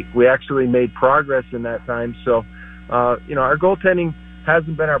 And we actually made progress in that time. So, our goaltending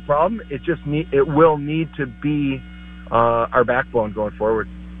hasn't been our problem. It will need to be our backbone going forward.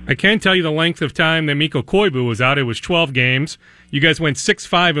 I can tell you the length of time that Mikko Koivu was out. It was 12 games. You guys went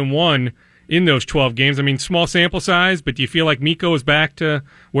 6-5-1 in those 12 games. Small sample size, but do you feel like Mikko is back to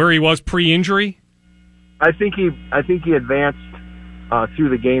where he was pre-injury? I think he advanced through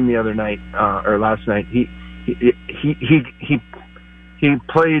the game the other night or last night. He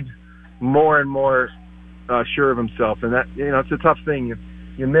played more and more sure of himself, and that it's a tough thing.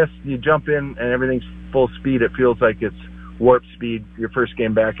 You jump in and everything's full speed. It feels like it's warp speed, your first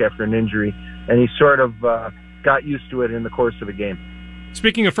game back after an injury, and he sort of got used to it in the course of a game.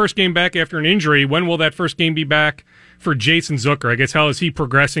 Speaking of first game back after an injury, when will that first game be back for Jason Zucker? I guess, how is he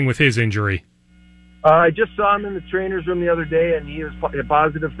progressing with his injury? I just saw him in the trainer's room the other day, and he has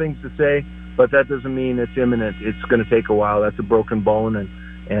positive things to say, but that doesn't mean it's imminent. It's going to take a while. That's a broken bone,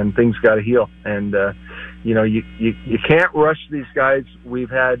 and things got to heal. And, you can't rush these guys.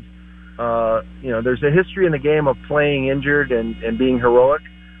 We've had, there's a history in the game of playing injured and being heroic.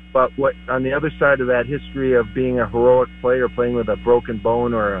 But what on the other side of that history of being a heroic player, playing with a broken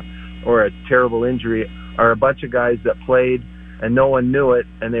bone or a terrible injury, are a bunch of guys that played and no one knew it,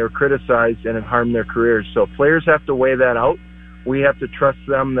 and they were criticized and it harmed their careers. So players have to weigh that out. We have to trust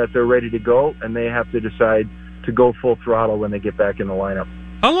them that they're ready to go, and they have to decide to go full throttle when they get back in the lineup.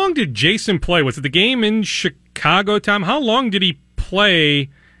 How long did Jason play? Was it the game in Chicago, Tom? How long did he play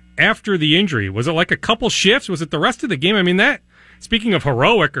after the injury? Was it like a couple shifts? Was it the rest of the game? That, speaking of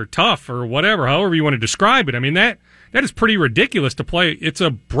heroic or tough or whatever, however you want to describe it, that is pretty ridiculous to play. It's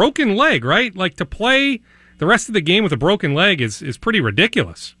a broken leg, right? Like, to play the rest of the game with a broken leg is pretty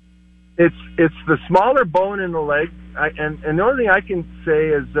ridiculous. It's the smaller bone in the leg, and the only thing I can say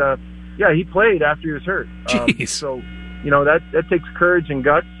is, he played after he was hurt. Jeez. So, that takes courage and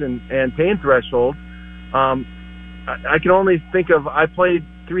guts and pain threshold. I can only think of, I played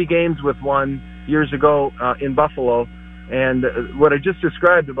 3 games with one years ago in Buffalo, And what I just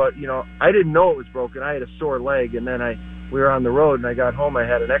described about, I didn't know it was broken. I had a sore leg, and then we were on the road, and I got home. I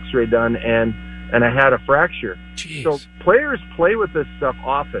had an X-ray done, and I had a fracture. Jeez. So players play with this stuff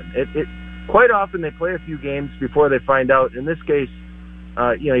often. It quite often they play a few games before they find out. In this case,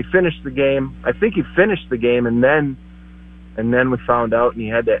 he finished the game. I think he finished the game, and then we found out, and he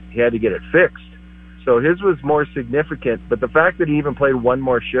had to get it fixed. So his was more significant. But the fact that he even played one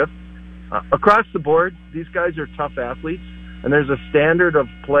more shift. Across the board, these guys are tough athletes, and there's a standard of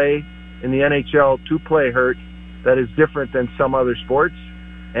play in the NHL to play hurt that is different than some other sports.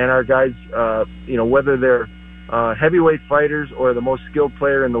 And our guys, whether they're heavyweight fighters or the most skilled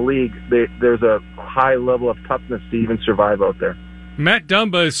player in the league, there's a high level of toughness to even survive out there. Matt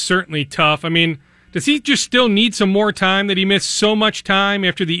Dumba is certainly tough. I mean, does he just still need some more time, that he missed so much time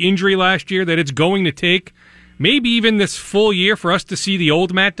after the injury last year that it's going to take maybe even this full year for us to see the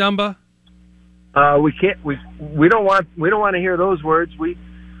old Matt Dumba? We don't want to hear those words.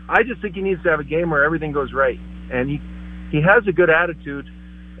 I just think he needs to have a game where everything goes right, and he has a good attitude,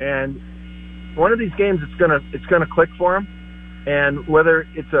 and one of these games it's gonna click for him, and whether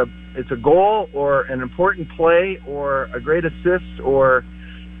it's a goal or an important play or a great assist or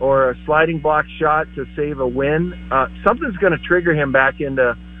a sliding block shot to save a win, something's going to trigger him back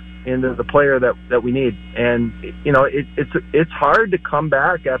into the player that we need, and it's hard to come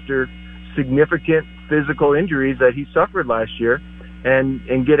back after significant physical injuries that he suffered last year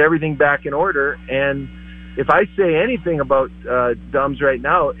and get everything back in order. And if I say anything about Dums right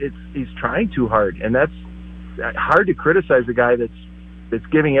now, he's trying too hard, and that's hard to criticize a guy that's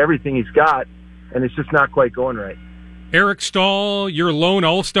giving everything he's got, and it's just not quite going right. Eric Stahl, your lone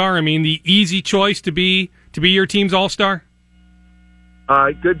all-star, I mean, the easy choice to be your team's all-star?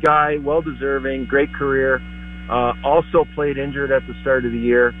 Good guy, well-deserving, great career, also played injured at the start of the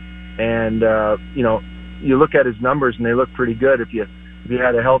year. And, you look at his numbers, and they look pretty good. If you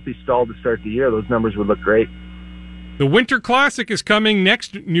had a healthy Stahl to start the year, those numbers would look great. The Winter Classic is coming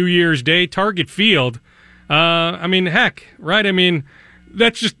next New Year's Day, Target Field. Heck, right? I mean,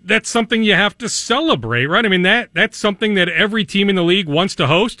 that's something you have to celebrate, right? I mean, that's something that every team in the league wants to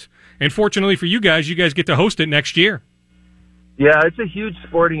host. And fortunately for you guys get to host it next year. Yeah, it's a huge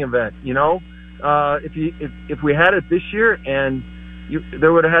sporting event. If we had it this year, and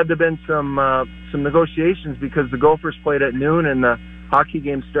there would have had to been some negotiations because the Gophers played at noon and the hockey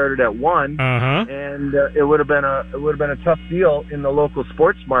game started at 1, and it would have been a tough deal in the local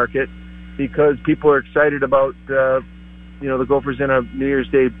sports market because people are excited about the Gophers in a New Year's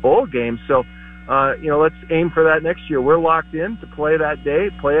Day bowl game. So let's aim for that next year. We're locked in to play that day,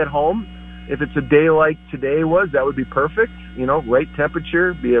 play at home. If it's a day like today was, that would be perfect. Right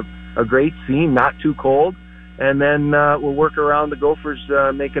temperature, be a great scene, not too cold. And then we'll work around the Gophers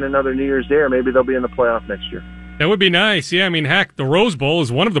making another New Year's Day, or maybe they'll be in the playoff next year. That would be nice. Yeah, I mean, heck, the Rose Bowl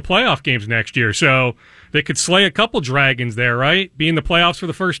is one of the playoff games next year, so they could slay a couple dragons there, right? Be in the playoffs for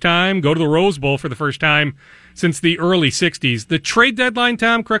the first time, go to the Rose Bowl for the first time since the early 60s. The trade deadline,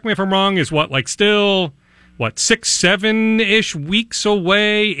 Tom, correct me if I'm wrong, is still 6-7-ish weeks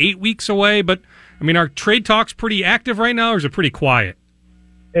away, 8 weeks away? But, I mean, are trade talks pretty active right now, or is it pretty quiet?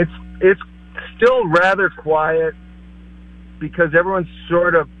 It's still rather quiet because everyone's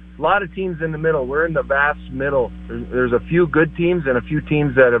a lot of teams in the middle. We're in the vast middle. There's a few good teams and a few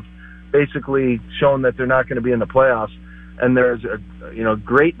teams that have basically shown that they're not going to be in the playoffs. And there's a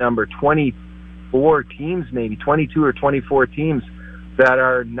great number, 24 teams, maybe 22 or 24 teams that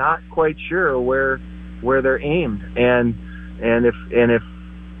are not quite sure where they're aimed. And if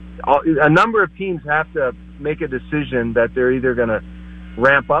a number of teams have to make a decision that they're either going to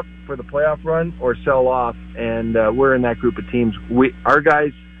ramp up for the playoff run or sell off, and we're in that group of teams. Our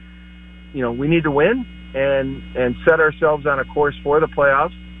guys, we need to win and set ourselves on a course for the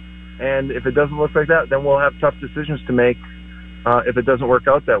playoffs. And if it doesn't look like that, then we'll have tough decisions to make if it doesn't work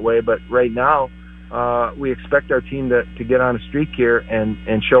out that way. But right now, we expect our team to get on a streak here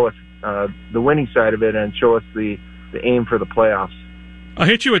and show us the winning side of it and show us the aim for the playoffs. I'll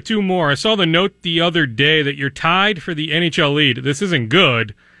hit you with two more. I saw the note the other day that you're tied for the NHL lead. This isn't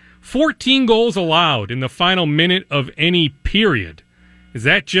good. 14 goals allowed in the final minute of any period. Is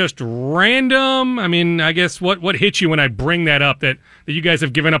that just random? I mean, I guess what hits you when I bring that up, that you guys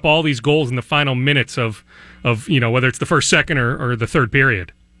have given up all these goals in the final minutes of whether it's the first, second, or the third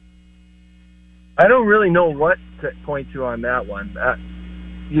period? I don't really know what to point to on that one.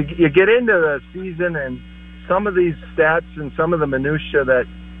 You get into the season, and some of these stats and some of the minutia that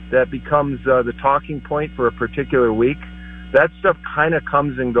becomes the talking point for a particular week, that stuff kind of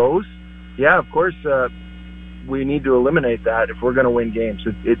comes and goes. Yeah, of course, we need to eliminate that if we're going to win games.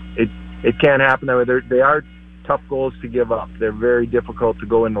 It can't happen that way. They are tough goals to give up. They're very difficult to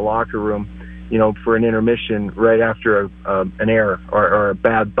go in the locker room, for an intermission right after an error or a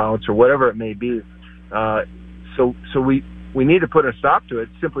bad bounce or whatever it may be. So we need to put a stop to it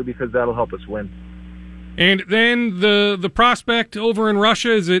simply because that'll help us win. And then the prospect over in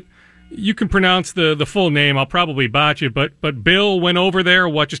Russia, is it? You can pronounce the full name. I'll probably botch it, but Bill went over there,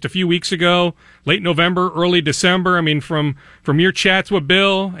 just a few weeks ago, late November, early December. I mean, from your chats with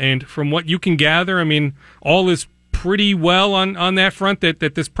Bill and from what you can gather, I mean, all is pretty well on that front that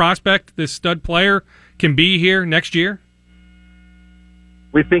this prospect, this stud player, can be here next year?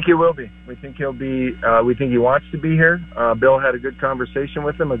 We think he will be. We think he'll be. We think he wants to be here. Bill had a good conversation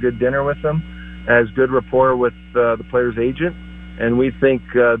with him, a good dinner with him, has good rapport with the player's agent. And we think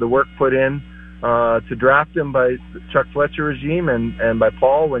the work put in to draft him by Chuck Fletcher regime and by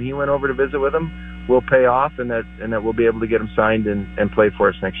Paul when he went over to visit with him will pay off, and that we'll be able to get him signed and play for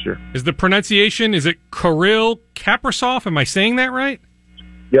us next year. Is the pronunciation, is it Kirill Kaprizov? Am I saying that right?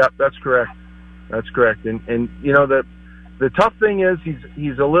 Yeah, that's correct. That's correct. And the tough thing is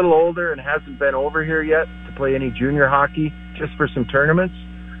he's a little older and hasn't been over here yet to play any junior hockey, just for some tournaments.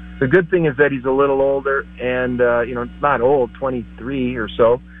 The good thing is that he's a little older and, not old, 23 or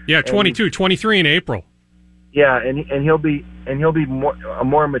so. Yeah, 22, 23 in April. Yeah, and he'll be a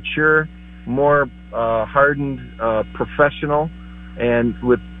more mature, more hardened professional, and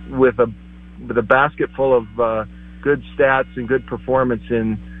with a basket full of good stats and good performance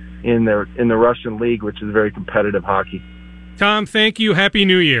in the Russian league, which is very competitive hockey. Tom, thank you. Happy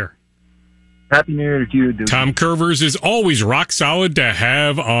New Year. Happy New Year to you, dude. Tom Kurvers is always rock solid to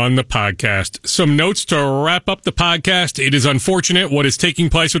have on the podcast. Some notes to wrap up the podcast. It is unfortunate what is taking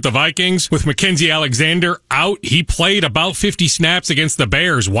place with the Vikings. With Mackenzie Alexander out, he played about 50 snaps against the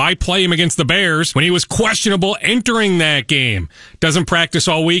Bears. Why play him against the Bears when he was questionable entering that game? Doesn't practice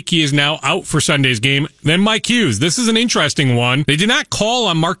all week. He is now out for Sunday's game. Then Mike Hughes. This is an interesting one. They did not call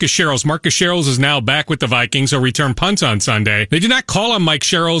on Marcus Sherrills. Marcus Sherrills is now back with the Vikings. He'll return punts on Sunday. They did not call on Mike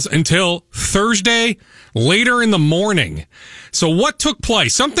Sherrills until Thursday, later in the morning. So what took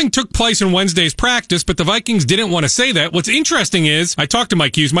place? Something took place in Wednesday's practice, but the Vikings didn't want to say that. What's interesting is, I talked to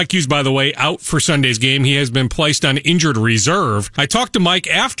Mike Hughes. Mike Hughes, by the way, out for Sunday's game. He has been placed on injured reserve. I talked to Mike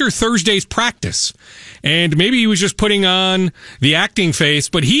after Thursday's practice, and maybe he was just putting on the acting face,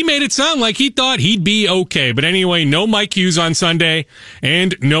 but he made it sound like he thought he'd be okay. But anyway, no Mike Hughes on Sunday,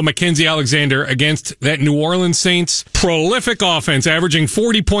 and no Mackenzie Alexander against that New Orleans Saints prolific offense, averaging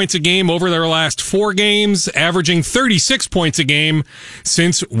 40 points a game over their last 4 games, averaging 36 points a game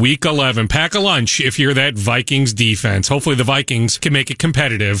since week 11. Pack a lunch if you're that Vikings defense. Hopefully the Vikings can make it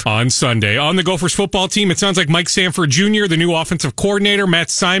competitive on Sunday. On the Gophers football team, it sounds like Mike Sanford Jr., the new offensive coordinator,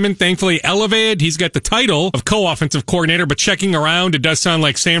 Matt Simon, thankfully elevated. He's got the title of co-offensive coordinator, but checking around, it does sound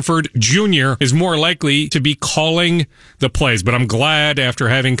like Sanford Jr. is more likely to be calling the plays. But I'm glad, after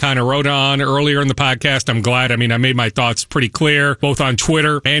having Conor Rhoda on earlier in the podcast, I made my thoughts pretty clear, both on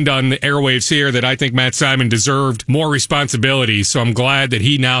Twitter and on the airwaves here, that I think Matt Simon deserved more responsibility. So I'm glad that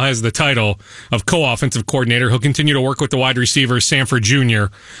he now has the title of co-offensive coordinator. He'll continue to work with the wide receivers. Sanford Jr.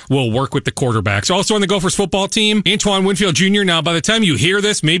 will work with the quarterbacks. Also on the Gophers football team, Antoine Winfield Jr. Now, by the time you hear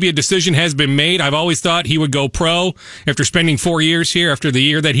this, maybe a decision has been made. I've always thought he would go pro after spending 4 years here, after the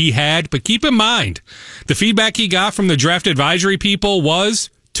year that he had. But keep in mind, the feedback he got from the draft advisory people was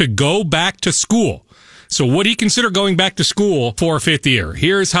to go back to school. So would he consider going back to school for a 5th year?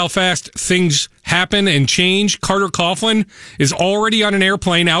 Here's how fast things happen and change. Carter Coughlin is already on an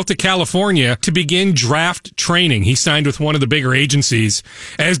airplane out to California to begin draft training. He signed with one of the bigger agencies,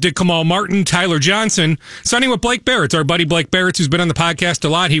 as did Kamal Martin. Tyler Johnson signing with Blake Barrett, our buddy Blake Barrett, who's been on the podcast a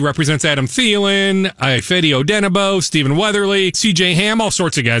lot. He represents Adam Thielen, Ifedi Odenigbo, Stephen Weatherly, CJ Ham, all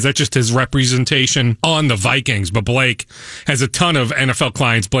sorts of guys. That's just his representation on the Vikings. But Blake has a ton of NFL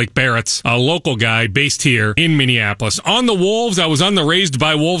clients. Blake Barrett's a local guy based here in Minneapolis. On the Wolves, I was on the Raised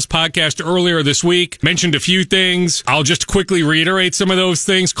by Wolves podcast earlier this week, mentioned a few things. I'll just quickly reiterate some of those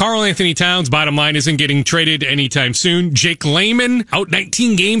things. Karl Anthony Towns, bottom line, isn't getting traded anytime soon. Jake Layman, out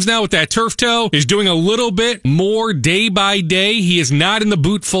 19 games now with that turf toe, is doing a little bit more day by day. He is not in the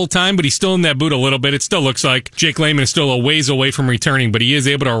boot full time, but he's still in that boot a little bit. It still looks like Jake Layman is still a ways away from returning, but he is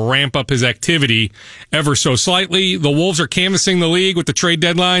able to ramp up his activity ever so slightly. The Wolves are canvassing the league with the trade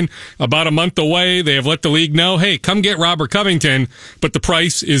deadline about a month away. They have let the league know, hey, come get Robert Covington, but the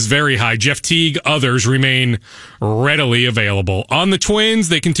price is very high. Jeff Teague league others remain readily available. On the Twins,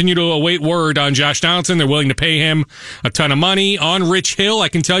 they continue to await word on Josh Donaldson. They're willing to pay him a ton of money. On Rich Hill, I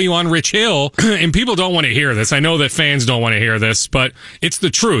can tell you on Rich Hill, and people don't want to hear this. I know that fans don't want to hear this, but it's the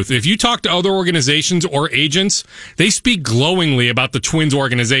truth. If you talk to other organizations or agents, they speak glowingly about the Twins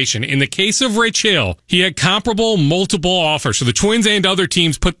organization. In the case of Rich Hill, he had comparable multiple offers. So the Twins and other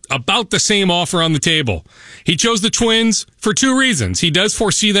teams put about the same offer on the table. He chose the Twins for two reasons. He does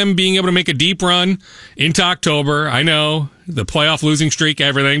foresee them being able to make a deep run into October. I know the playoff losing streak,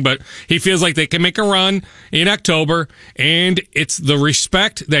 everything, but he feels like they can make a run in October, and it's the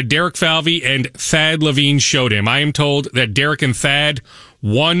respect that Derek Falvey and Thad Levine showed him. I am told that Derek and Thad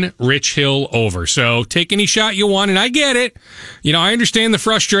won Rich Hill over. So take any shot you want, and I get it. You know, I understand the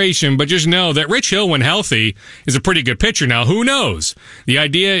frustration, but just know that Rich Hill, when healthy, is a pretty good pitcher. Now, who knows? The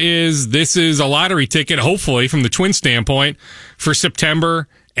idea is this is a lottery ticket, hopefully, from the Twins standpoint, for September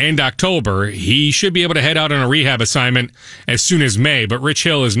and October. He should be able to head out on a rehab assignment as soon as May, but Rich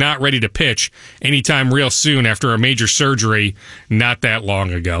Hill is not ready to pitch anytime real soon after a major surgery not that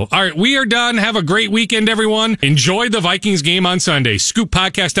long ago. All right, we are done. Have a great weekend, everyone. Enjoy the Vikings game on Sunday. Scoop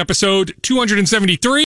Podcast episode 273.